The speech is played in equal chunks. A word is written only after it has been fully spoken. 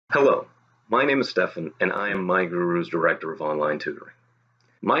Hello, my name is Stefan, and I am MyGuru's Director of Online Tutoring.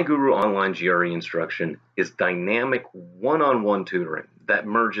 MyGuru Online GRE instruction is dynamic one-on-one tutoring that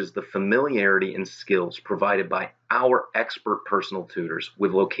merges the familiarity and skills provided by our expert personal tutors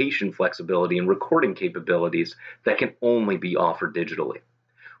with location flexibility and recording capabilities that can only be offered digitally.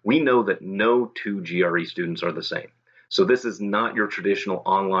 We know that no two GRE students are the same, so this is not your traditional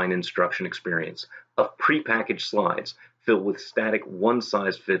online instruction experience of prepackaged slides filled with static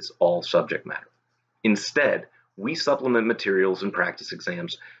one-size-fits-all subject matter. Instead, we supplement materials and practice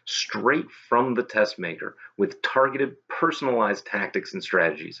exams straight from the test maker with targeted, personalized tactics and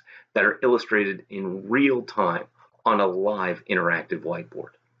strategies that are illustrated in real time on a live interactive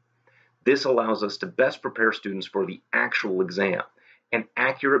whiteboard. This allows us to best prepare students for the actual exam and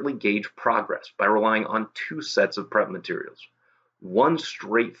accurately gauge progress by relying on two sets of prep materials, one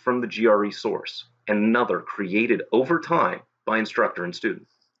straight from the GRE source and another created over time by instructor and student.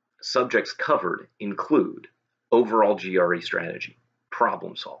 Subjects covered include overall GRE strategy,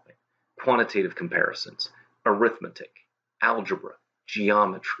 problem solving, quantitative comparisons, arithmetic, algebra,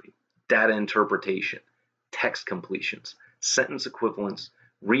 geometry, data interpretation, text completions, sentence equivalence,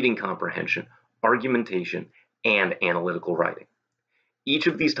 reading comprehension, argumentation, and analytical writing. Each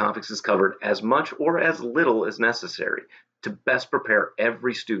of these topics is covered as much or as little as necessary to best prepare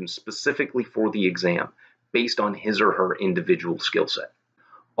every student specifically for the exam based on his or her individual skill set.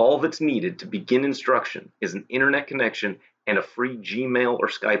 All that's needed to begin instruction is an internet connection and a free Gmail or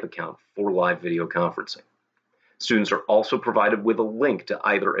Skype account for live video conferencing. Students are also provided with a link to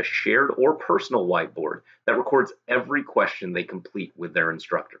either a shared or personal whiteboard that records every question they complete with their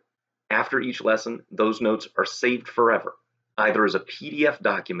instructor. After each lesson, those notes are saved forever, either as a PDF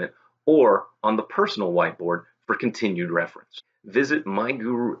document or on the personal whiteboard for continued reference. Visit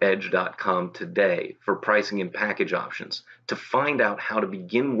myguruedge.com today for pricing and package options to find out how to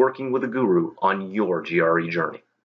begin working with a guru on your GRE journey.